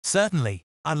Certainly,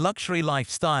 a luxury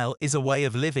lifestyle is a way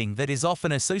of living that is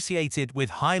often associated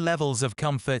with high levels of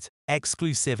comfort,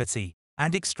 exclusivity,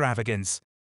 and extravagance.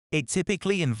 It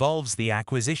typically involves the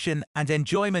acquisition and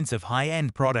enjoyment of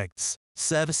high-end products,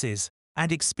 services,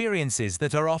 and experiences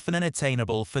that are often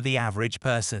unattainable for the average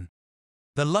person.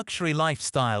 The luxury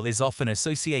lifestyle is often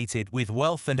associated with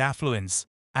wealth and affluence,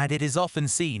 and it is often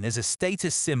seen as a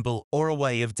status symbol or a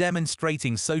way of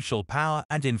demonstrating social power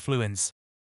and influence.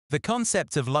 The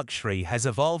concept of luxury has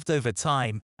evolved over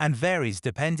time and varies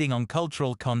depending on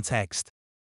cultural context.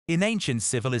 In ancient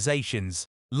civilizations,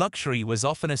 luxury was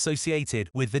often associated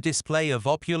with the display of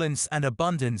opulence and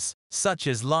abundance, such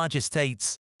as large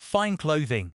estates, fine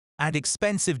clothing, and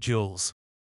expensive jewels.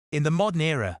 In the modern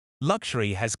era,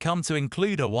 luxury has come to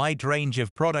include a wide range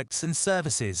of products and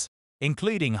services,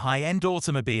 including high-end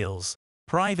automobiles,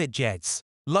 private jets,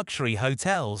 luxury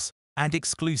hotels, and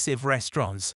exclusive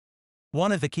restaurants.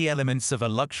 One of the key elements of a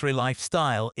luxury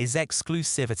lifestyle is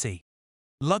exclusivity.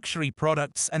 Luxury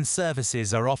products and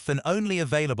services are often only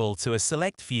available to a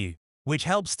select few, which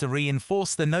helps to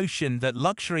reinforce the notion that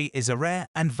luxury is a rare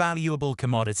and valuable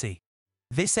commodity.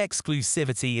 This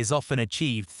exclusivity is often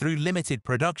achieved through limited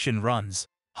production runs,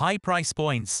 high price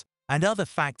points, and other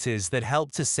factors that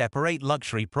help to separate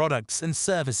luxury products and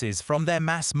services from their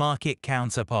mass-market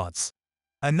counterparts.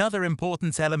 Another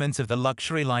important element of the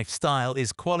luxury lifestyle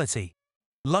is quality.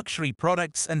 Luxury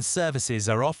products and services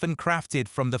are often crafted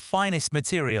from the finest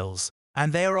materials,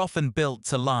 and they are often built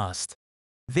to last.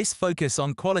 This focus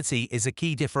on quality is a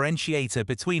key differentiator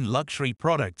between luxury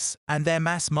products and their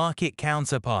mass-market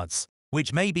counterparts,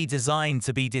 which may be designed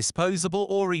to be disposable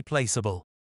or replaceable.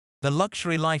 The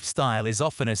luxury lifestyle is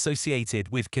often associated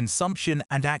with consumption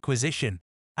and acquisition,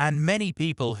 and many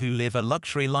people who live a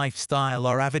luxury lifestyle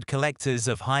are avid collectors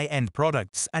of high-end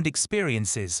products and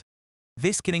experiences.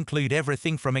 This can include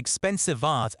everything from expensive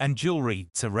art and jewelry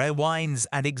to rare wines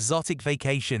and exotic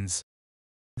vacations.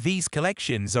 These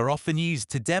collections are often used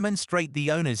to demonstrate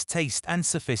the owner's taste and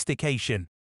sophistication,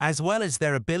 as well as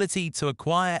their ability to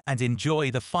acquire and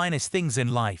enjoy the finest things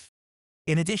in life.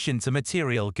 In addition to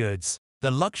material goods,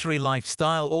 the luxury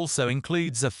lifestyle also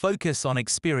includes a focus on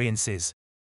experiences.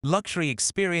 Luxury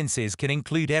experiences can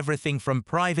include everything from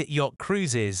private yacht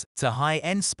cruises to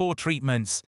high-end spa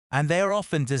treatments, and they are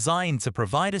often designed to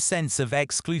provide a sense of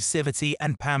exclusivity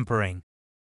and pampering.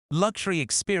 Luxury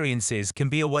experiences can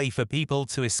be a way for people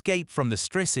to escape from the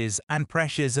stresses and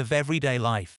pressures of everyday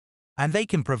life, and they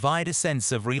can provide a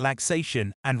sense of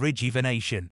relaxation and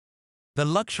rejuvenation. The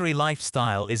luxury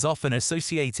lifestyle is often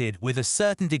associated with a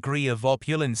certain degree of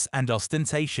opulence and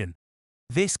ostentation.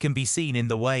 This can be seen in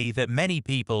the way that many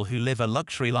people who live a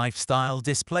luxury lifestyle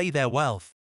display their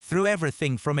wealth, through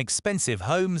everything from expensive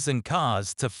homes and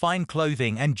cars to fine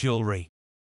clothing and jewelry.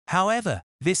 However,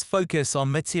 this focus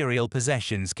on material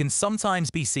possessions can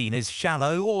sometimes be seen as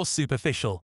shallow or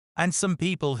superficial, and some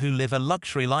people who live a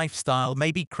luxury lifestyle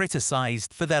may be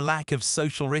criticized for their lack of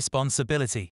social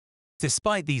responsibility.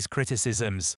 Despite these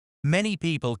criticisms, many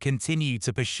people continue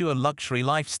to pursue a luxury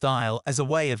lifestyle as a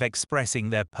way of expressing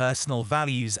their personal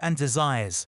values and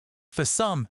desires. For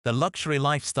some, the luxury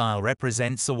lifestyle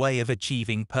represents a way of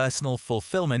achieving personal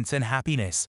fulfillment and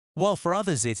happiness, while for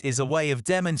others it is a way of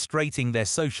demonstrating their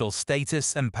social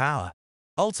status and power.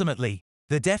 Ultimately,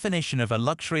 the definition of a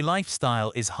luxury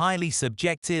lifestyle is highly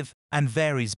subjective and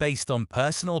varies based on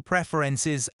personal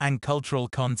preferences and cultural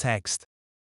context.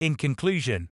 In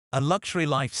conclusion, a luxury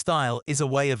lifestyle is a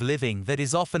way of living that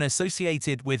is often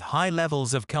associated with high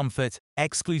levels of comfort,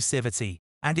 exclusivity,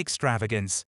 and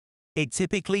extravagance. It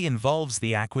typically involves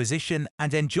the acquisition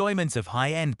and enjoyment of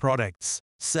high-end products,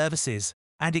 services,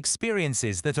 and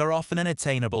experiences that are often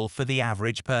unattainable for the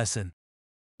average person.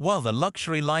 While the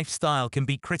luxury lifestyle can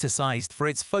be criticized for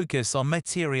its focus on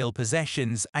material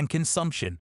possessions and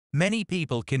consumption, many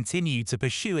people continue to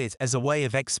pursue it as a way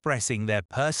of expressing their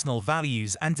personal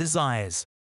values and desires.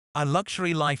 A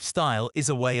luxury lifestyle is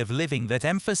a way of living that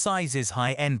emphasizes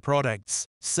high-end products,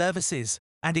 services,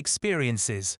 and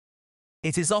experiences.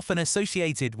 It is often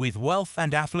associated with wealth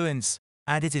and affluence,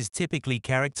 and it is typically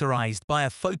characterized by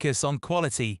a focus on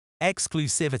quality,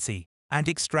 exclusivity, and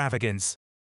extravagance.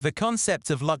 The concept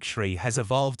of luxury has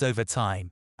evolved over time,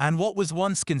 and what was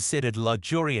once considered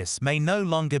luxurious may no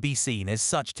longer be seen as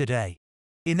such today.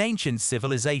 In ancient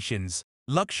civilizations,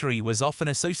 luxury was often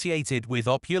associated with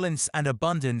opulence and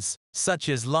abundance, such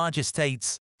as large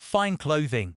estates, fine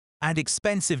clothing, and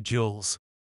expensive jewels.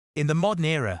 In the modern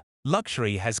era,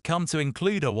 luxury has come to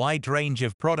include a wide range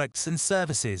of products and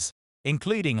services,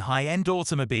 including high-end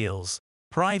automobiles,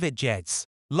 private jets,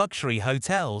 luxury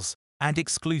hotels, and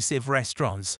exclusive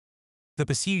restaurants. The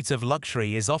pursuit of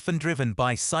luxury is often driven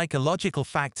by psychological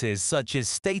factors such as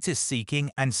status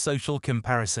seeking and social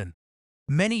comparison.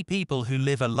 Many people who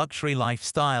live a luxury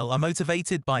lifestyle are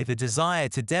motivated by the desire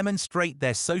to demonstrate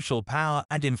their social power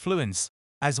and influence,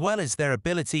 as well as their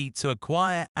ability to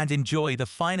acquire and enjoy the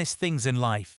finest things in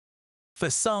life. For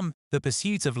some, the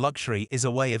pursuit of luxury is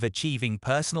a way of achieving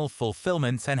personal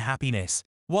fulfillment and happiness,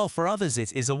 while for others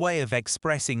it is a way of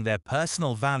expressing their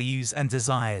personal values and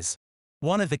desires.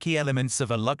 One of the key elements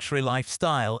of a luxury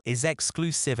lifestyle is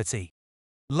exclusivity.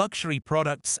 Luxury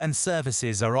products and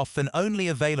services are often only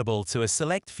available to a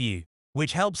select few,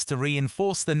 which helps to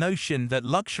reinforce the notion that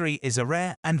luxury is a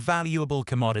rare and valuable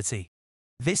commodity.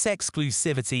 This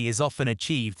exclusivity is often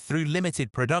achieved through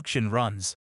limited production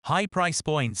runs, high price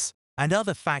points, and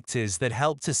other factors that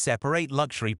help to separate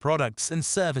luxury products and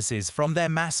services from their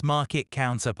mass-market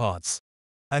counterparts.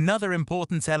 Another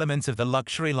important element of the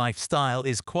luxury lifestyle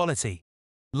is quality.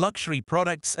 Luxury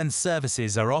products and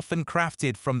services are often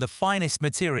crafted from the finest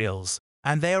materials,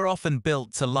 and they are often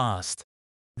built to last.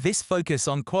 This focus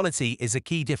on quality is a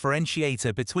key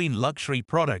differentiator between luxury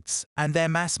products and their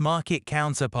mass-market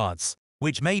counterparts,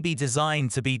 which may be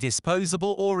designed to be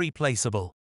disposable or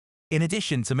replaceable. In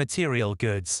addition to material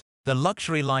goods, the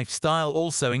luxury lifestyle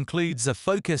also includes a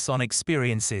focus on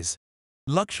experiences.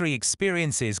 Luxury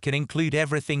experiences can include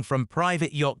everything from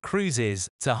private yacht cruises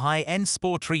to high-end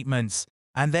spa treatments,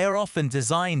 and they are often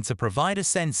designed to provide a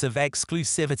sense of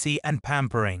exclusivity and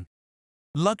pampering.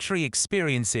 Luxury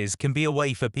experiences can be a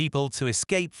way for people to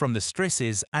escape from the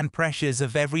stresses and pressures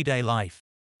of everyday life,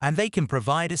 and they can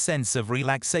provide a sense of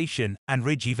relaxation and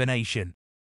rejuvenation.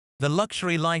 The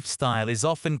luxury lifestyle is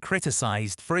often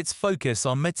criticized for its focus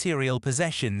on material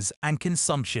possessions and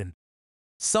consumption.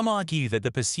 Some argue that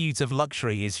the pursuit of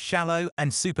luxury is shallow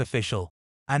and superficial,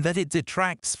 and that it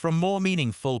detracts from more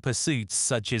meaningful pursuits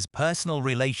such as personal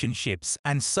relationships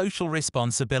and social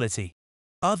responsibility.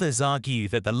 Others argue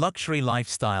that the luxury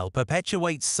lifestyle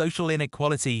perpetuates social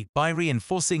inequality by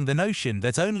reinforcing the notion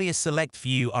that only a select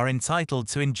few are entitled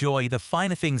to enjoy the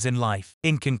finer things in life.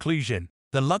 In conclusion,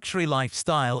 the luxury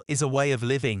lifestyle is a way of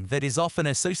living that is often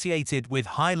associated with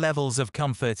high levels of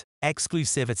comfort,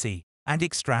 exclusivity, and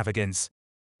extravagance.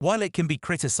 While it can be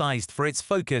criticized for its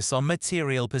focus on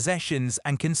material possessions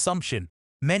and consumption,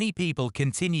 many people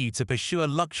continue to pursue a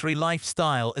luxury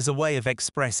lifestyle as a way of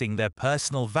expressing their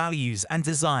personal values and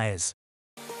desires.